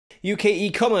UK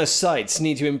e-commerce sites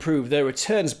need to improve their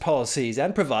returns policies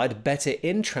and provide better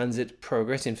in-transit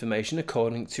progress information,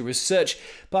 according to research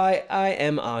by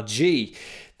IMRG.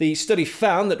 The study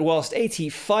found that whilst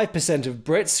 85% of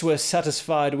Brits were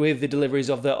satisfied with the deliveries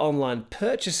of their online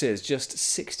purchases, just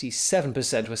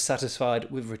 67% were satisfied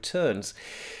with returns.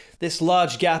 This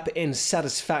large gap in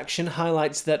satisfaction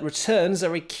highlights that returns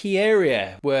are a key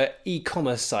area where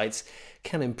e-commerce sites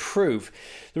can improve.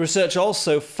 The research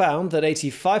also found that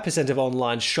 85% of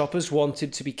online shoppers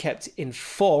wanted to be kept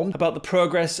informed about the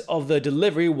progress of their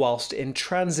delivery whilst in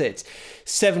transit.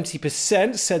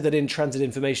 70% said that in-transit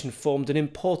information formed an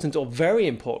important or very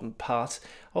important part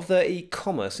of their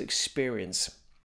e-commerce experience.